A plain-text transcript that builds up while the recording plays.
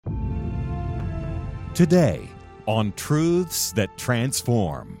Today on Truths That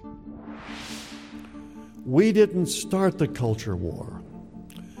Transform. We didn't start the culture war,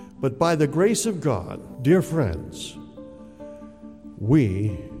 but by the grace of God, dear friends,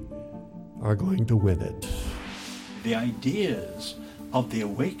 we are going to win it. The ideas of the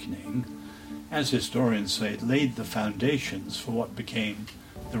awakening, as historians say, laid the foundations for what became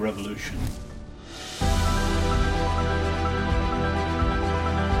the revolution.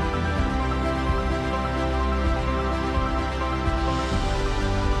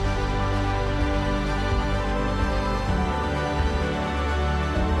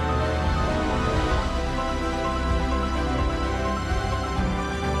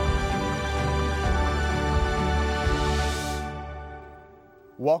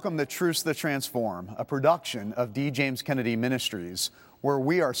 Welcome to Truths That Transform, a production of D. James Kennedy Ministries, where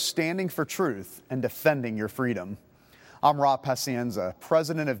we are standing for truth and defending your freedom. I'm Rob Pacienza,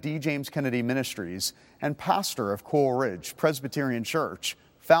 president of D. James Kennedy Ministries and pastor of Coral Ridge Presbyterian Church,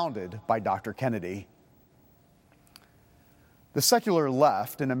 founded by Dr. Kennedy. The secular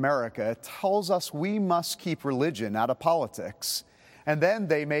left in America tells us we must keep religion out of politics, and then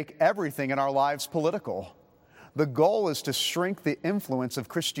they make everything in our lives political. The goal is to shrink the influence of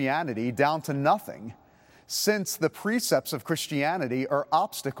Christianity down to nothing, since the precepts of Christianity are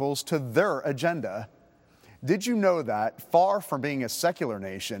obstacles to their agenda. Did you know that, far from being a secular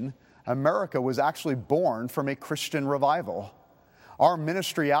nation, America was actually born from a Christian revival? Our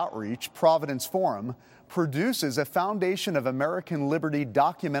ministry outreach, Providence Forum, produces a Foundation of American Liberty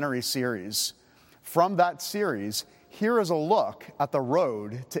documentary series. From that series, here is a look at the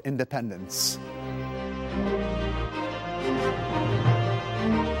road to independence.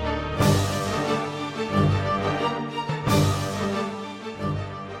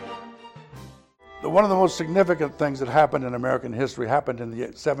 One of the most significant things that happened in American history happened in the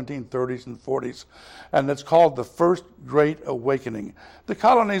 1730s and 40s, and it's called the First Great Awakening. The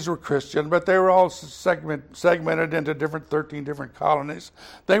colonies were Christian, but they were all segmented into 13 different colonies.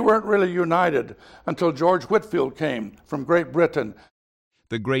 They weren't really united until George Whitefield came from Great Britain.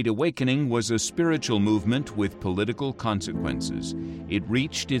 The Great Awakening was a spiritual movement with political consequences. It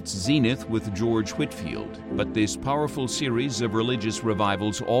reached its zenith with George Whitefield, but this powerful series of religious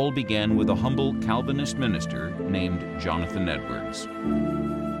revivals all began with a humble Calvinist minister named Jonathan Edwards.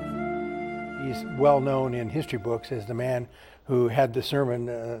 He's well known in history books as the man who had the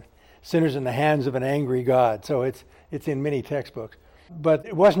sermon, Sinners in the Hands of an Angry God. So it's in many textbooks. But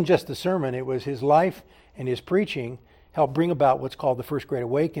it wasn't just the sermon, it was his life and his preaching helped bring about what's called the First Great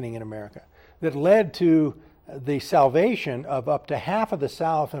Awakening in America, that led to the salvation of up to half of the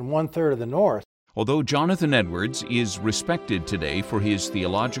South and one-third of the North. Although Jonathan Edwards is respected today for his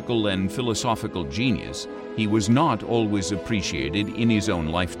theological and philosophical genius, he was not always appreciated in his own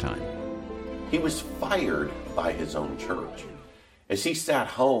lifetime. He was fired by his own church. As he sat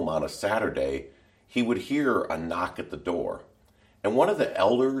home on a Saturday, he would hear a knock at the door. And one of the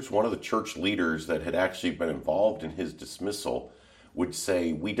elders, one of the church leaders that had actually been involved in his dismissal would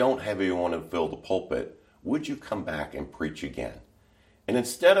say, "We don't have anyone to fill the pulpit. Would you come back and preach again?" And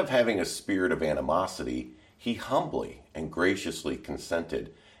instead of having a spirit of animosity, he humbly and graciously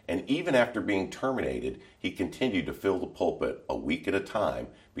consented. And even after being terminated, he continued to fill the pulpit a week at a time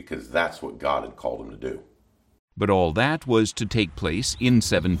because that's what God had called him to do. But all that was to take place in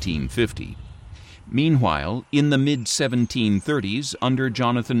 1750. Meanwhile, in the mid-1730s, under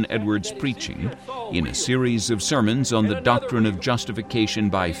Jonathan Edwards' preaching, in a series of sermons on the doctrine of justification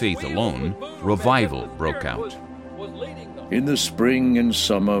by faith alone, revival broke out. In the spring and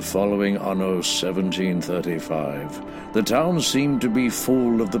summer following Anno 1735, the town seemed to be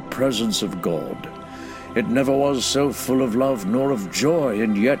full of the presence of God. It never was so full of love nor of joy,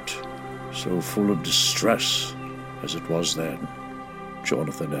 and yet so full of distress as it was then.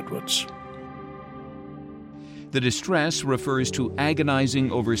 Jonathan Edwards. The distress refers to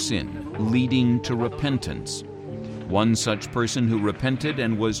agonizing over sin, leading to repentance. One such person who repented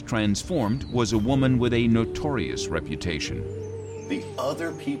and was transformed was a woman with a notorious reputation. The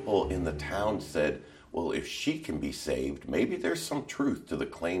other people in the town said, well, if she can be saved, maybe there's some truth to the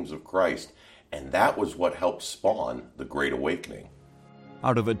claims of Christ. And that was what helped spawn the Great Awakening.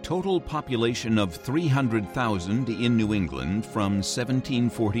 Out of a total population of 300,000 in New England from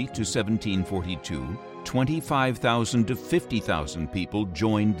 1740 to 1742, 25,000 to 50,000 people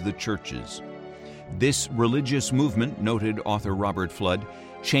joined the churches. This religious movement, noted author Robert Flood,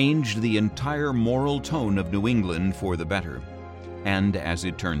 changed the entire moral tone of New England for the better. And as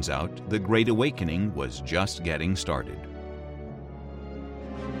it turns out, the Great Awakening was just getting started.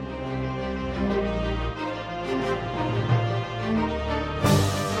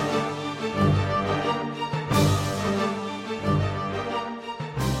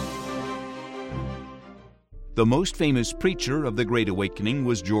 The most famous preacher of the Great Awakening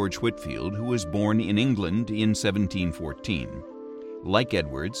was George Whitefield, who was born in England in 1714. Like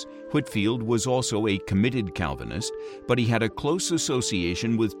Edwards, Whitefield was also a committed Calvinist, but he had a close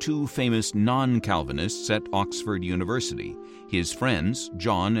association with two famous non-Calvinists at Oxford University, his friends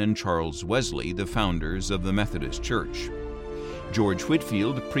John and Charles Wesley, the founders of the Methodist Church. George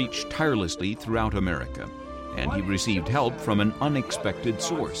Whitefield preached tirelessly throughout America, and he received help from an unexpected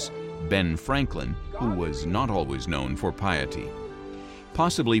source, Ben Franklin, who was not always known for piety.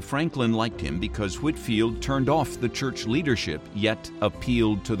 Possibly Franklin liked him because Whitefield turned off the church leadership, yet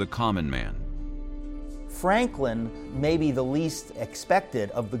appealed to the common man. Franklin, maybe the least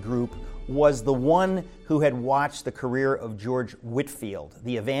expected of the group, was the one who had watched the career of George Whitefield,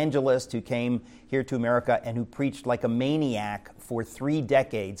 the evangelist who came here to America and who preached like a maniac for 3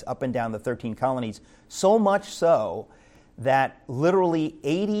 decades up and down the 13 colonies, so much so that literally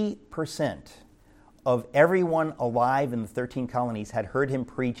 80% of everyone alive in the 13 colonies had heard him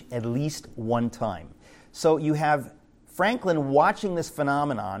preach at least one time. So you have Franklin watching this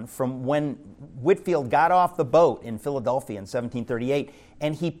phenomenon from when Whitefield got off the boat in Philadelphia in 1738,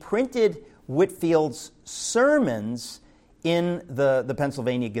 and he printed Whitefield's sermons in the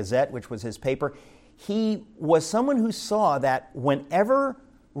Pennsylvania Gazette, which was his paper. He was someone who saw that whenever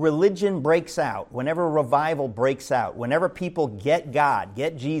religion breaks out, whenever revival breaks out, whenever people get God,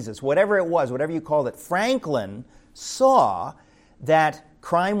 get Jesus, whatever it was, whatever you called it, Franklin saw that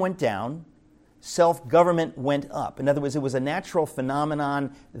crime went down, self-government went up. In other words, it was a natural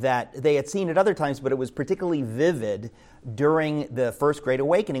phenomenon that they had seen at other times, but it was particularly vivid during the First Great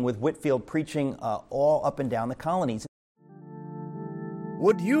Awakening, with Whitefield preaching all up and down the colonies.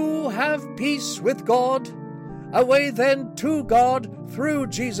 Would you have peace with God? Away then to God through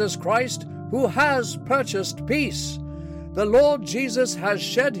Jesus Christ, who has purchased peace. The Lord Jesus has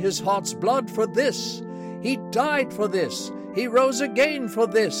shed his heart's blood for this. He died for this. He rose again for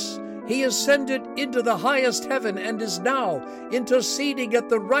this. He ascended into the highest heaven and is now interceding at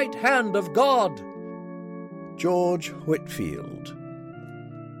the right hand of God. George Whitefield.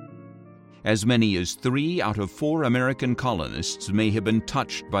 As many as 3 out of 4 American colonists may have been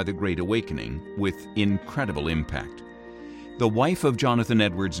touched by the Great Awakening with incredible impact. The wife of Jonathan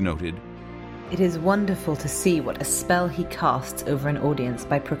Edwards noted, "It is wonderful to see what a spell he casts over an audience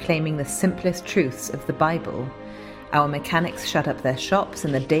by proclaiming the simplest truths of the Bible. Our mechanics shut up their shops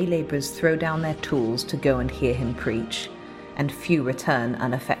and the day laborers throw down their tools to go and hear him preach, and few return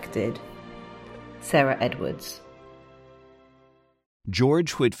unaffected." Sarah Edwards.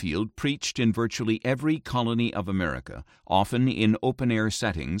 George Whitefield preached in virtually every colony of America, often in open-air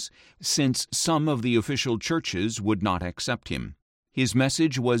settings, since some of the official churches would not accept him. His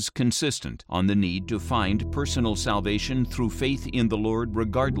message was consistent on the need to find personal salvation through faith in the Lord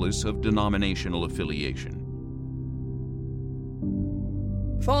regardless of denominational affiliation.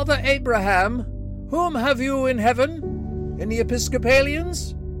 Father Abraham, whom have you in heaven? Any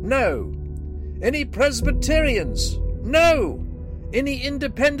Episcopalians? No. Any Presbyterians? No. Any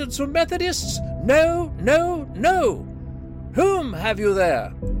Independents or Methodists? No, no, no. Whom have you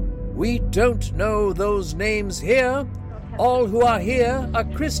there? We don't know those names here. All who are here are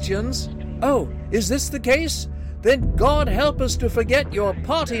Christians. Oh, is this the case? Then God help us to forget your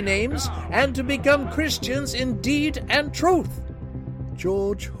party names and to become Christians in deed and truth.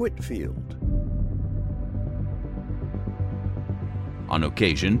 George Whitefield. On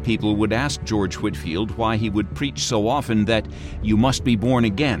occasion, people would ask George Whitefield why he would preach so often that "you must be born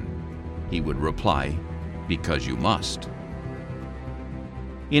again." He would reply, "Because you must."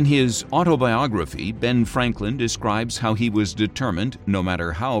 In his autobiography, Ben Franklin describes how he was determined, no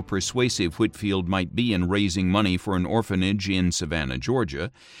matter how persuasive Whitefield might be in raising money for an orphanage in Savannah,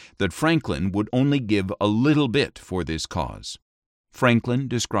 Georgia, that Franklin would only give a little bit for this cause. Franklin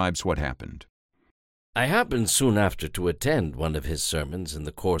describes what happened. I happened soon after to attend one of his sermons, in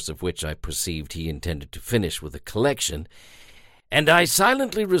the course of which I perceived he intended to finish with a collection, and I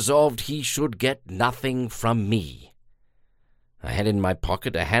silently resolved he should get nothing from me. I had in my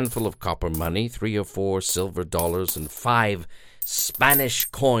pocket a handful of copper money, 3 or 4 silver dollars, and 5 Spanish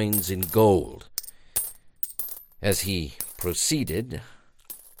coins in gold. As he proceeded,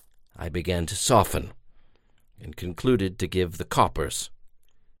 I began to soften, and concluded to give the coppers.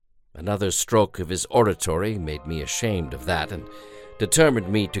 Another stroke of his oratory made me ashamed of that, and determined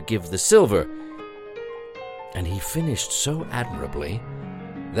me to give the silver. And he finished so admirably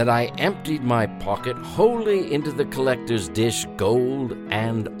that I emptied my pocket wholly into the collector's dish, gold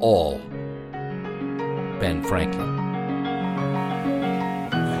and all. Ben Franklin.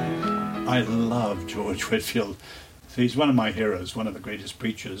 I love George Whitefield. He's one of my heroes, one of the greatest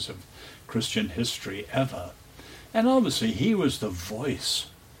preachers of Christian history ever. And obviously he was the voice,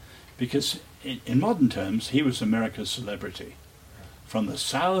 because in modern terms he was America's celebrity. From the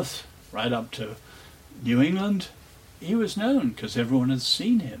South right up to New England, he was known because everyone had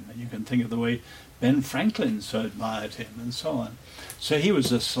seen him. And you can think of the way Ben Franklin so admired him and so on. So he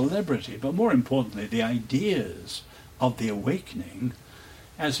was a celebrity, but more importantly, the ideas of the awakening,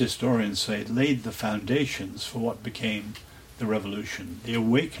 as historians say, laid the foundations for what became the revolution. The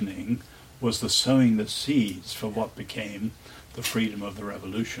awakening was the sowing the seeds for what became the freedom of the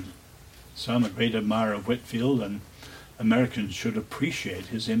revolution. So I'm a great admirer of Whitefield, and Americans should appreciate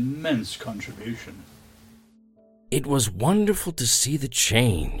his immense contribution. It was wonderful to see the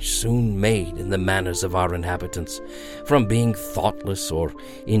change soon made in the manners of our inhabitants. From being thoughtless or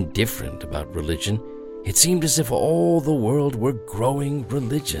indifferent about religion, it seemed as if all the world were growing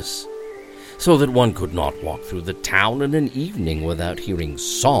religious, so that one could not walk through the town in an evening without hearing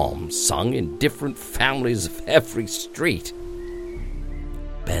psalms sung in different families of every street.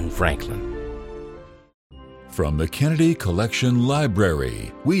 Ben Franklin. From the Kennedy Collection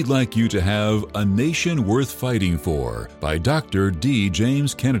Library, we'd like you to have A Nation Worth Fighting For by Dr. D.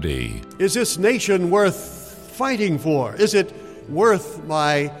 James Kennedy. Is this nation worth fighting for? Is it worth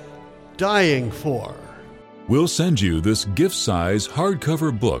my dying for? We'll send you this gift-size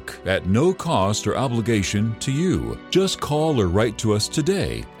hardcover book at no cost or obligation to you. Just call or write to us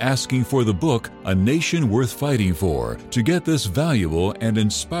today asking for the book A Nation Worth Fighting For to get this valuable and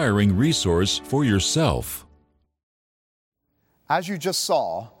inspiring resource for yourself. As you just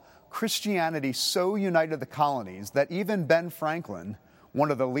saw, Christianity so united the colonies that even Ben Franklin, one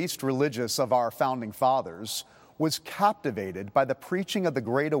of the least religious of our founding fathers, was captivated by the preaching of the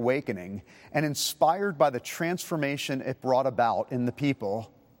Great Awakening and inspired by the transformation it brought about in the people.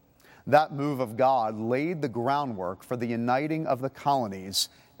 That move of God laid the groundwork for the uniting of the colonies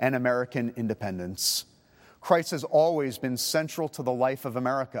and American independence. Christ has always been central to the life of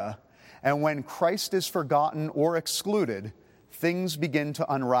America, and when Christ is forgotten or excluded, things begin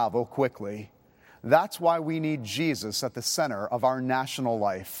to unravel quickly. That's why we need Jesus at the center of our national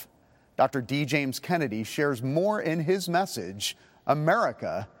life. Dr. D. James Kennedy shares more in his message,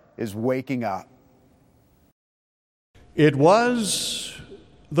 America is Waking Up. It was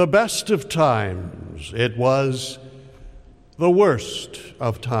the best of times. It was the worst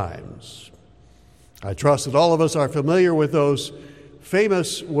of times. I trust that all of us are familiar with those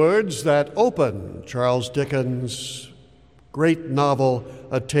famous words that open Charles Dickens' great novel,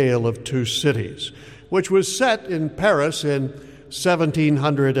 A Tale of Two Cities, which was set in Paris in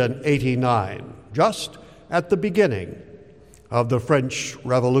 1789, just at the beginning of the French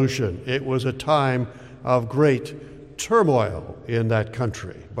Revolution. It was a time of great turmoil in that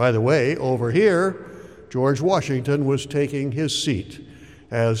country. By the way, over here, George Washington was taking his seat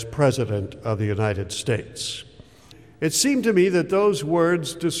as President of the United States. It seemed to me that those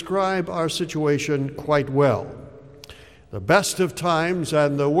words describe our situation quite well. The best of times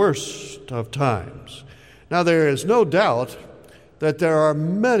and the worst of times. Now, there is no doubt that there are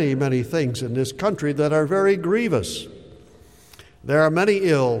many, many things in this country that are very grievous. There are many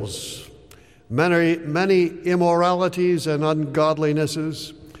ills, many immoralities and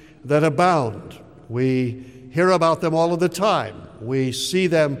ungodlinesses that abound. We hear about them all of the time. We see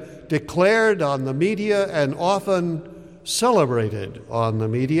them declared on the media and often celebrated on the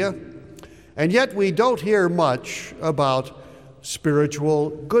media. And yet we don't hear much about spiritual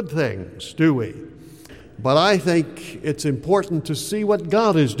good things, do we? But I think it's important to see what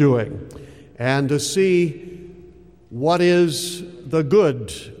God is doing and to see what is the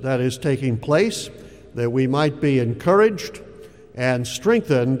good that is taking place, that we might be encouraged and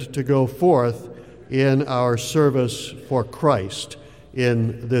strengthened to go forth in our service for Christ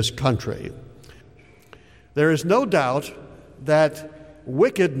in this country. There is no doubt that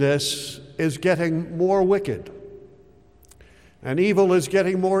wickedness is getting more wicked, and evil is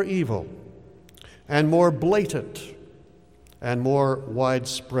getting more evil, and more blatant, and more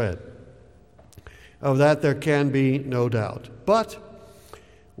widespread. Of that there can be no doubt. But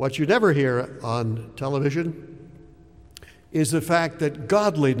what you never hear on television is the fact that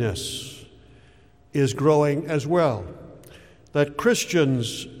godliness is growing as well, that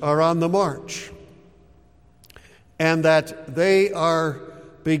Christians are on the march, and that they are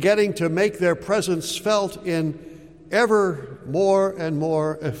beginning to make their presence felt in ever more and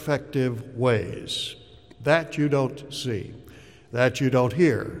more effective ways. That you don't see, that you don't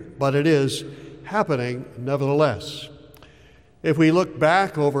hear, but it is happening nevertheless. If we look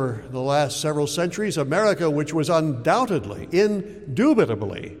back over the last several centuries, America, which was undoubtedly,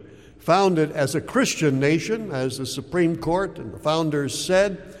 indubitably founded as a Christian nation, as the Supreme Court and the founders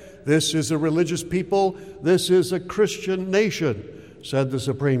said, this is a religious people, this is a Christian nation, said the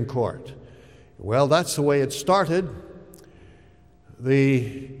Supreme Court. Well, that's the way it started.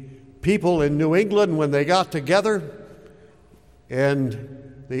 The people in New England, when they got together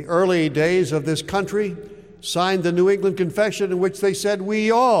in the early days of this country, signed the New England Confession, in which they said,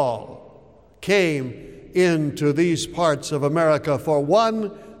 we all came into these parts of America for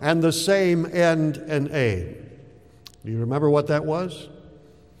one and the same end and aim. Do you remember what that was?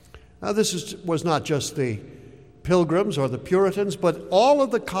 Now, this was not just the Pilgrims or the Puritans, but all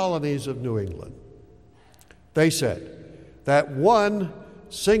of the colonies of New England. They said that one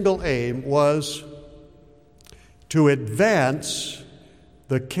single aim was to advance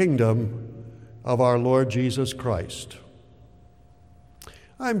the kingdom of our Lord Jesus Christ.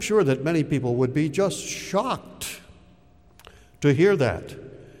 I'm sure that many people would be just shocked to hear that,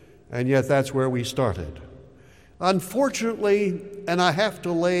 and yet that's where we started. Unfortunately, and I have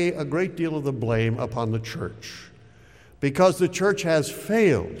to lay a great deal of the blame upon the church, because the church has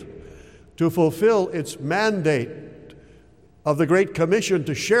failed to fulfill its mandate of the Great Commission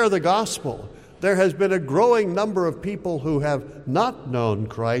to share the gospel. There has been a growing number of people who have not known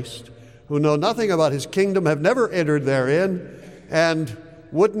Christ, who know nothing about his kingdom, have never entered therein, and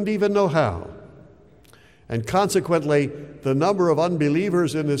wouldn't even know how. And consequently, the number of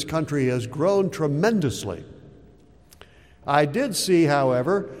unbelievers in this country has grown tremendously. I did see,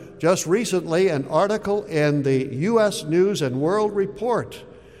 however, just recently an article in the U.S. News and World Report,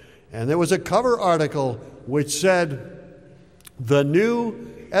 and there was a cover article which said, "The New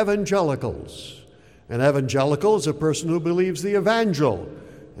Evangelicals." An evangelical is a person who believes the evangel,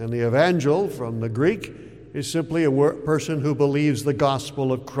 and the evangel, from the Greek, is simply a person who believes the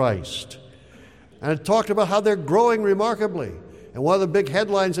gospel of Christ. And it talked about how they're growing remarkably. And one of the big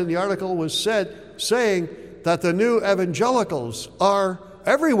headlines in the article was saying that the new evangelicals are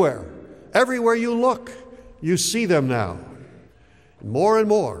everywhere. Everywhere you look, you see them now. More and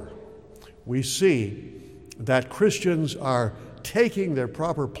more, we see that Christians are taking their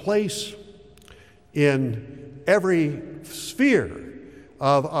proper place in every sphere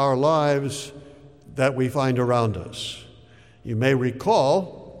of our lives that we find around us. You may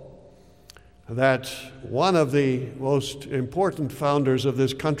recall that one of the most important founders of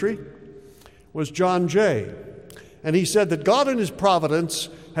this country was John Jay. And he said that God in his providence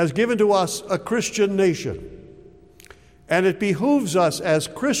has given to us a Christian nation. And it behooves us as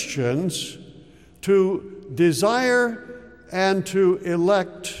Christians to desire and to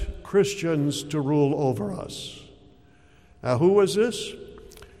elect Christians to rule over us. Now, who was this?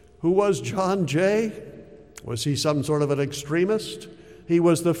 Who was John Jay? Was he some sort of an extremist? He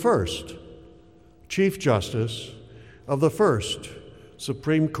was the first Chief Justice of the first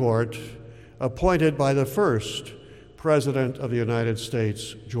Supreme Court, appointed by the first President of the United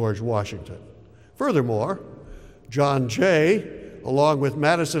States, George Washington. Furthermore, John Jay, along with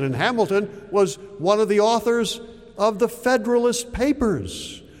Madison and Hamilton, was one of the authors of the Federalist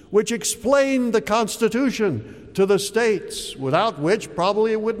Papers, which explained the Constitution to the states, without which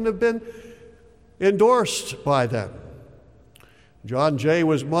probably it wouldn't have been endorsed by them. John Jay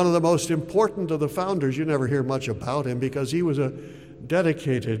was one of the most important of the founders. You never hear much about him because he was a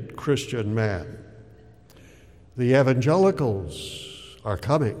dedicated Christian man. The evangelicals are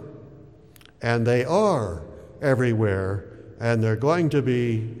coming, and they are everywhere, and they're going to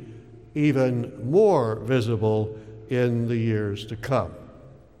be even more visible in the years to come.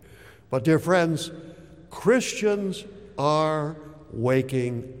 But, dear friends, Christians are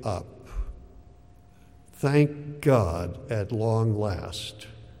waking up. Thank God at long last.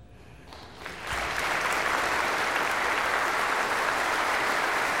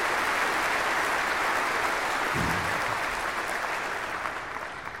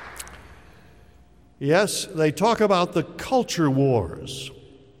 Yes, they talk about the culture wars.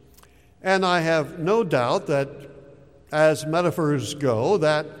 And I have no doubt that, as metaphors go,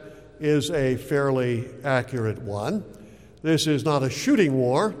 that is a fairly accurate one. This is not a shooting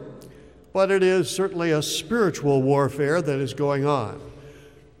war, but it is certainly a spiritual warfare that is going on.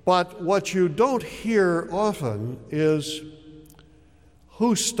 But what you don't hear often is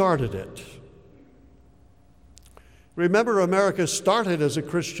who started it. Remember, America started as a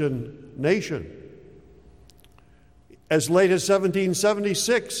Christian nation. As late as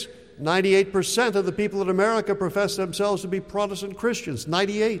 1776, 98% of the people in America professed themselves to be Protestant Christians.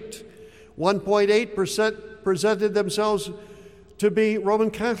 98. 1.8% presented themselves to be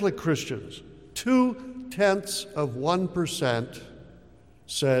Roman Catholic Christians. 0.2%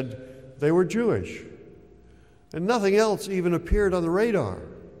 said they were Jewish. And nothing else even appeared on the radar.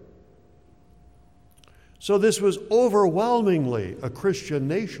 So this was overwhelmingly a Christian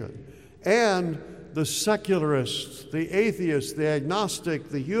nation. And the secularists, the atheists, the agnostic,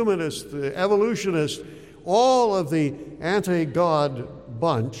 the humanists, the evolutionists, all of the anti-God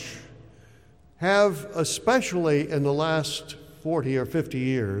bunch have, especially in the last 40 or 50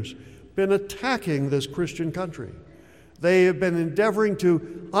 years, been attacking this Christian country. They have been endeavoring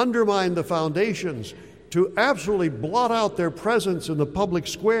to undermine the foundations, to absolutely blot out their presence in the public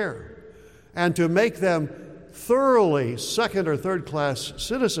square, and to make them thoroughly second or third class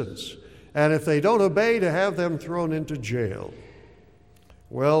citizens. And if they don't obey, to have them thrown into jail.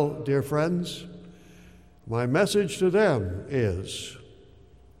 Well, dear friends, my message to them is,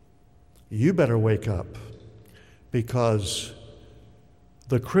 you better wake up, because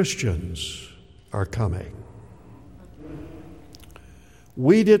the Christians are coming.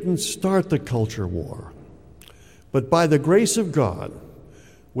 We didn't start the culture war, but by the grace of God,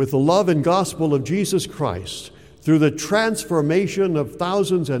 with the love and gospel of Jesus Christ, through the transformation of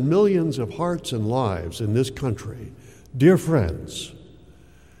thousands and millions of hearts and lives in this country, dear friends,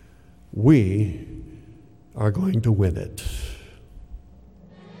 we are going to win it.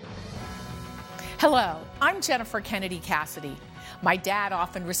 Hello, I'm Jennifer Kennedy Cassidy. My dad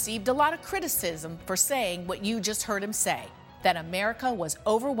often received a lot of criticism for saying what you just heard him say, that America was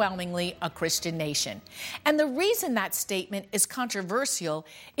overwhelmingly a Christian nation. And the reason that statement is controversial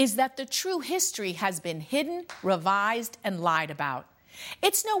is that the true history has been hidden, revised, and lied about.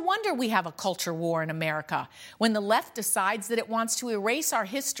 It's no wonder we have a culture war in America when the left decides that it wants to erase our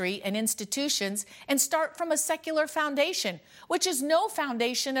history and institutions and start from a secular foundation, which is no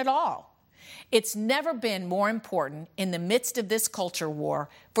foundation at all. It's never been more important in the midst of this culture war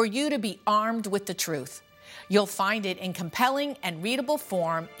for you to be armed with the truth. You'll find it in compelling and readable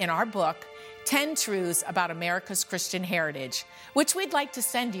form in our book, 10 Truths About America's Christian Heritage, which we'd like to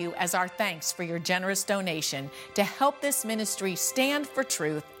send you as our thanks for your generous donation to help this ministry stand for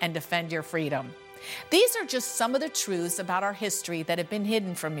truth and defend your freedom. These are just some of the truths about our history that have been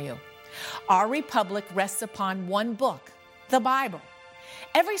hidden from you. Our republic rests upon one book, the Bible.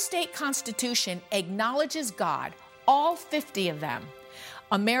 Every state constitution acknowledges God, all 50 of them.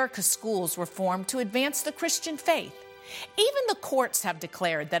 America's schools were formed to advance the Christian faith. Even the courts have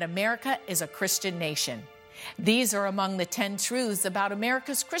declared that America is a Christian nation. These are among the 10 truths about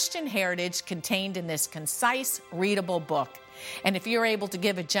America's Christian heritage contained in this concise, readable book. And if you're able to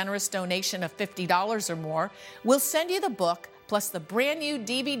give a generous donation of $50 or more, we'll send you the book plus the brand new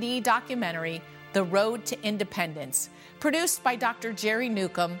DVD documentary, The Road to Independence, produced by Dr. Jerry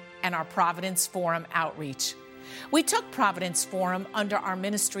Newcomb and our Providence Forum outreach. We took Providence Forum under our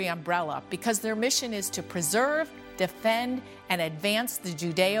ministry umbrella because their mission is to preserve, defend, and advance the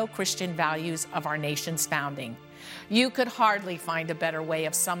Judeo-Christian values of our nation's founding. You could hardly find a better way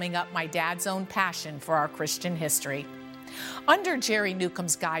of summing up my dad's own passion for our Christian history. Under Jerry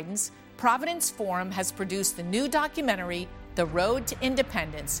Newcomb's guidance, Providence Forum has produced the new documentary, The Road to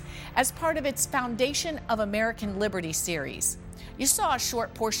Independence, as part of its Foundation of American Liberty series. You saw a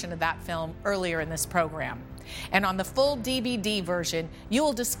short portion of that film earlier in this program. And on the full DVD version, you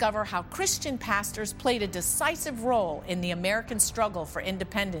will discover how Christian pastors played a decisive role in the American struggle for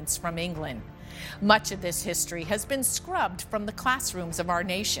independence from England. Much of this history has been scrubbed from the classrooms of our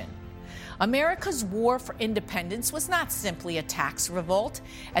nation. America's war for independence was not simply a tax revolt,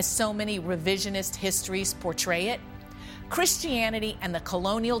 as so many revisionist histories portray it. Christianity and the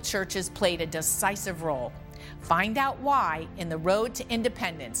colonial churches played a decisive role. Find out why in The Road to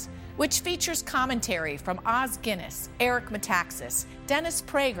Independence, which features commentary from Os Guinness, Eric Metaxas, Dennis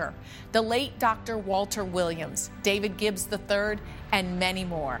Prager, the late Dr. Walter Williams, David Gibbs III, and many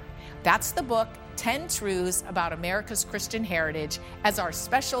more. That's the book, 10 Truths About America's Christian Heritage, as our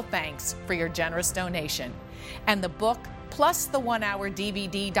special thanks for your generous donation. And the book, plus the 1-hour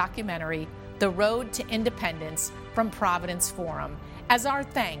DVD documentary, The Road to Independence, from Providence Forum, as our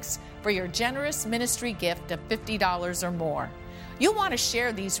thanks for your generous ministry gift of $50 or more. You'll want to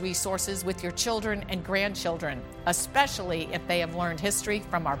share these resources with your children and grandchildren, especially if they have learned history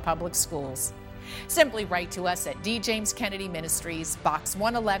from our public schools. Simply write to us at D. James Kennedy Ministries, Box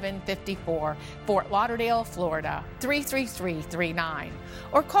 11154, Fort Lauderdale, Florida, 33339,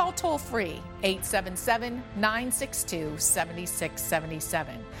 or call toll-free 877-962-7677,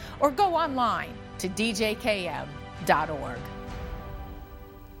 or go online to djkm.org.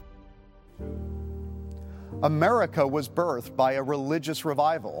 America was birthed by a religious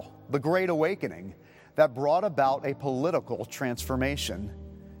revival, the Great Awakening, that brought about a political transformation.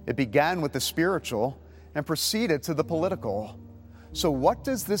 It began with the spiritual and proceeded to the political. So what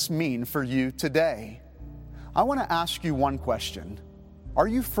does this mean for you today? I want to ask you one question. Are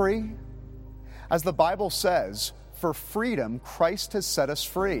you free? As the Bible says, for freedom Christ has set us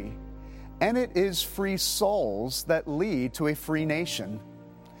free, and it is free souls that lead to a free nation.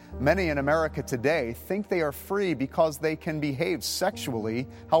 Many in America today think they are free because they can behave sexually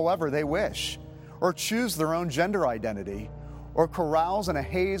however they wish, or choose their own gender identity, or carouse in a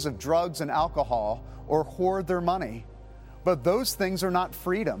haze of drugs and alcohol, or hoard their money. But those things are not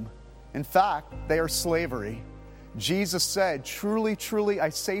freedom. In fact, they are slavery. Jesus said, "Truly, truly, I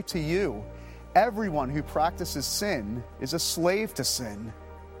say to you, everyone who practices sin is a slave to sin."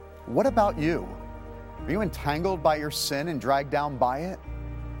 What about you? Are you entangled by your sin and dragged down by it?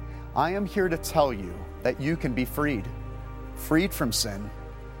 I am here to tell you that you can be freed. Freed from sin,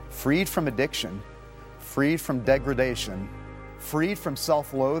 freed from addiction, freed from degradation, freed from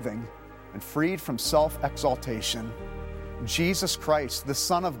self-loathing, and freed from self-exaltation. Jesus Christ, the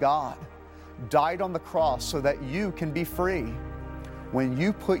Son of God, died on the cross so that you can be free. When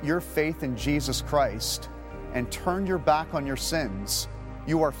you put your faith in Jesus Christ and turn your back on your sins,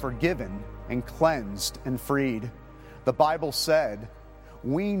 you are forgiven and cleansed and freed. The Bible said,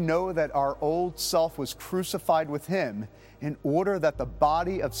 "We know that our old self was crucified with him in order that the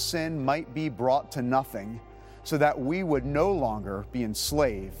body of sin might be brought to nothing, so that we would no longer be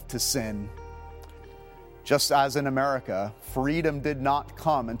enslaved to sin." Just as in America, freedom did not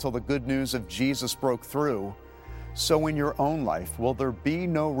come until the good news of Jesus broke through, so in your own life will there be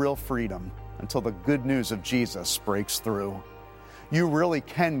no real freedom until the good news of Jesus breaks through. You really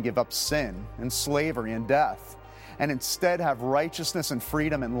can give up sin and slavery and death, and instead have righteousness and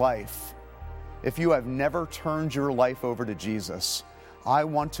freedom in life. If you have never turned your life over to Jesus, I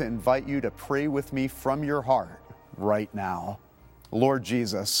want to invite you to pray with me from your heart right now. Lord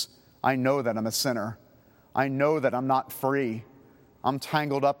Jesus, I know that I'm a sinner. I know that I'm not free. I'm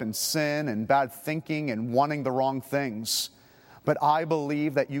tangled up in sin and bad thinking and wanting the wrong things. But I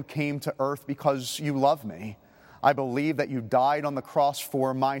believe that you came to earth because you love me. I believe that you died on the cross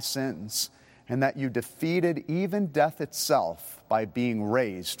for my sins, and that you defeated even death itself by being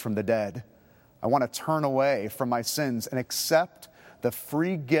raised from the dead. I want to turn away from my sins and accept the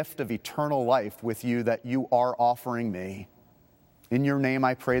free gift of eternal life with you that you are offering me. In your name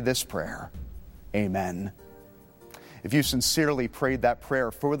I pray this prayer. Amen. If you sincerely prayed that prayer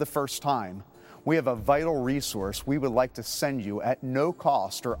for the first time, we have a vital resource we would like to send you at no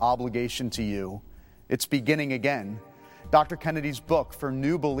cost or obligation to you. It's Beginning Again, Dr. Kennedy's book for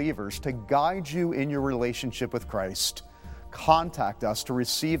new believers to guide you in your relationship with Christ. Contact us to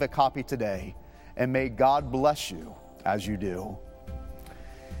receive a copy today, and may God bless you as you do.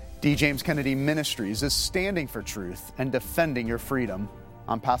 D. James Kennedy Ministries is standing for truth and defending your freedom.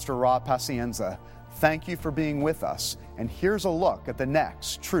 I'm Pastor Rob Pacienza. Thank you for being with us, and here's a look at the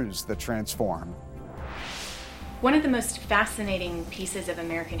next Truths That Transform. One of the most fascinating pieces of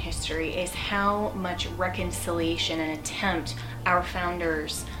American history is how much reconciliation and attempt our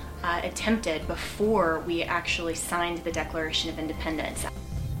founders attempted before we actually signed the Declaration of Independence.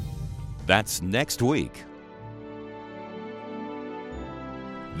 That's next week.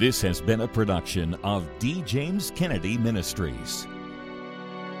 This has been a production of D. James Kennedy Ministries.